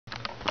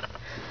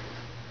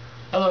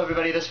Hello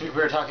everybody, this week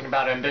we're talking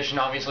about ambition.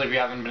 Obviously we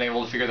haven't been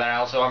able to figure that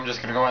out, so I'm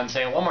just going to go ahead and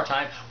say it one more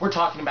time. We're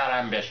talking about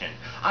ambition.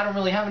 I don't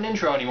really have an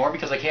intro anymore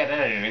because I can't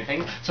edit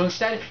anything, so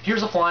instead,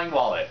 here's a flying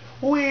wallet.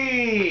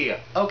 Whee!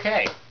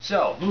 Okay,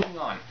 so, moving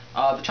on.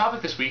 The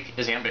topic this week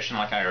is ambition,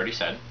 like I already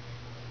said.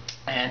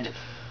 And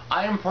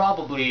I am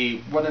probably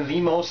one of the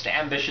most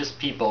ambitious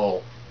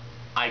people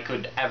I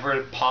could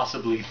ever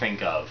possibly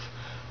think of.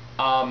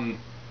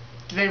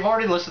 They've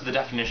already listed the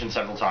definition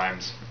several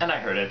times, and I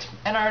heard it,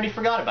 and I already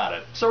forgot about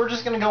it. So we're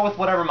just going to go with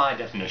whatever my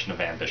definition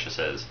of ambitious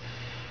is.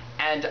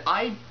 And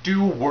I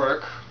do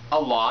work a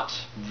lot,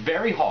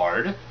 very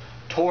hard,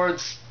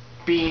 towards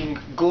being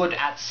good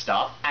at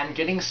stuff and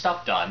getting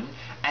stuff done,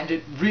 and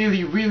it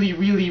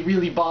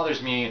really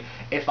bothers me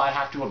if I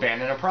have to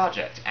abandon a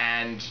project.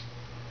 And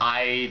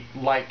I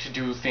like to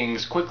do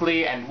things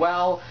quickly and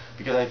well,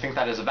 because I think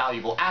that is a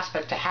valuable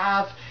aspect to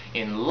have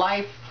in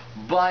life,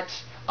 but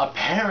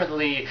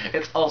apparently,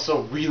 it's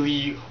also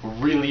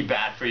really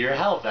bad for your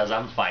health, as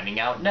I'm finding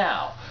out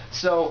now.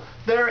 So,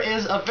 there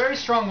is a very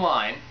strong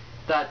line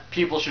that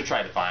people should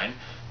try to find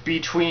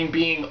between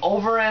being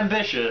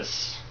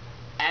overambitious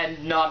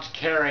and not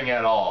caring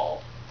at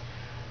all.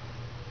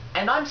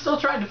 And I'm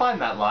still trying to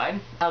find that line,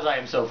 as I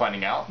am so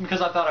finding out,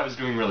 because I thought I was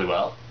doing really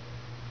well.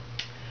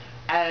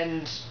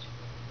 And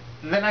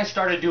then I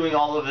started doing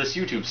all of this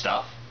YouTube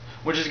stuff,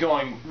 which is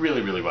going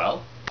really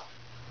well.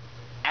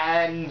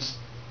 And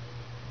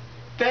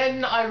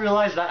then I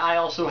realized that I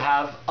also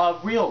have a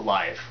real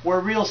life, where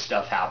real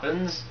stuff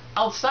happens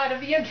outside of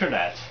the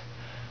internet.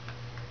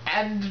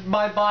 And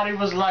my body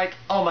was like,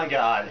 oh my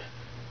god,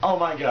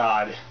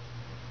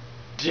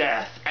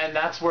 death. And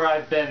that's where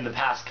I've been the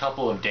past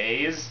couple of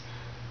days.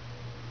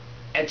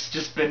 It's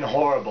just been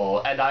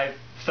horrible, and I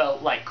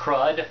felt like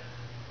crud,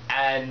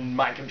 and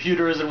my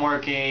computer isn't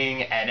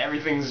working, and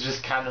everything's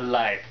just kind of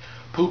like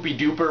poopy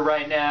duper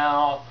right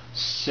now.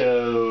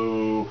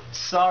 So,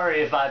 sorry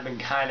if I've been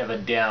kind of a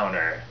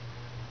downer.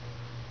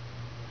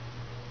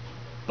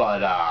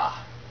 But,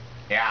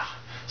 yeah.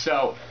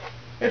 So,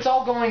 it's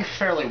all going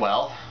fairly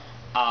well,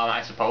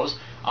 I suppose.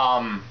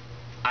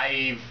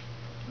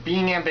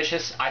 Being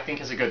ambitious, I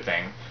think, is a good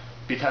thing,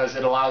 because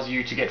it allows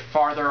you to get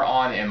farther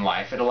on in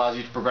life. It allows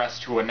you to progress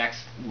to a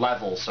next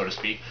level, so to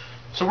speak.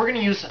 So we're going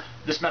to use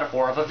this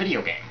metaphor of a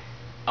video game.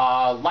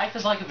 Life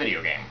is like a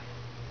video game.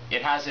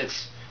 It has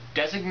its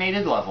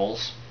designated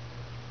levels,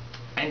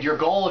 and your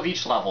goal of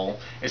each level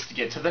is to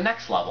get to the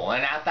next level,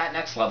 and at that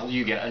next level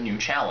you get a new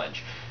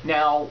challenge.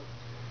 Now,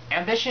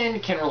 ambition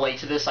can relate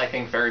to this, I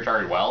think,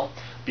 very well,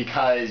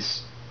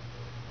 because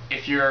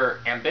if you're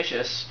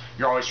ambitious,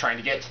 you're always trying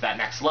to get to that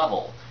next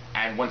level,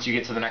 and once you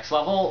get to the next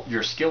level,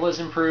 your skill is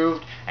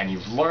improved, and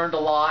you've learned a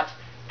lot,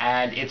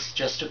 and it's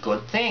just a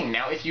good thing.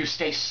 Now, if you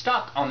stay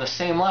stuck on the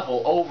same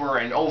level over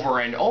and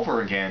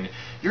over again,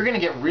 you're going to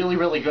get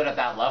really good at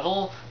that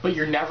level, but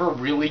you're never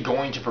really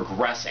going to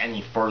progress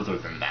any further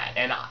than that.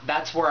 And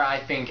that's where I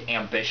think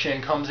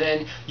ambition comes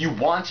in. You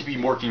want to be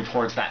working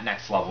towards that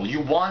next level.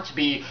 You want to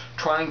be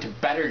trying to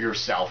better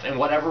yourself in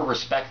whatever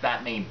respect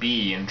that may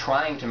be, and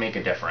trying to make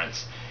a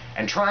difference,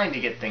 and trying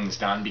to get things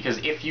done, because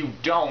if you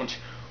don't,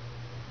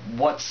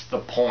 what's the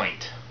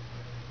point?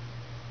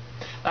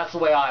 That's the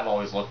way I've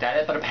always looked at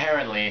it, but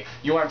apparently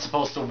you aren't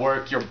supposed to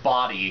work your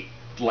body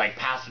like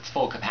past its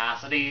full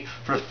capacity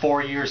for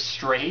 4 years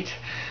straight,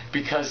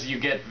 because you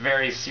get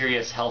very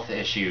serious health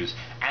issues.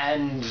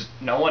 And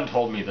no one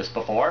told me this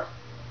before.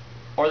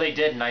 Or they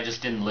did, and I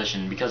just didn't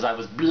listen because I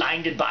was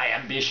blinded by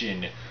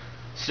ambition.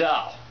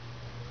 So,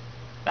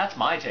 that's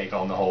my take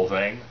on the whole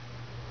thing.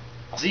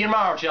 I'll see you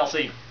tomorrow,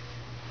 Chelsea.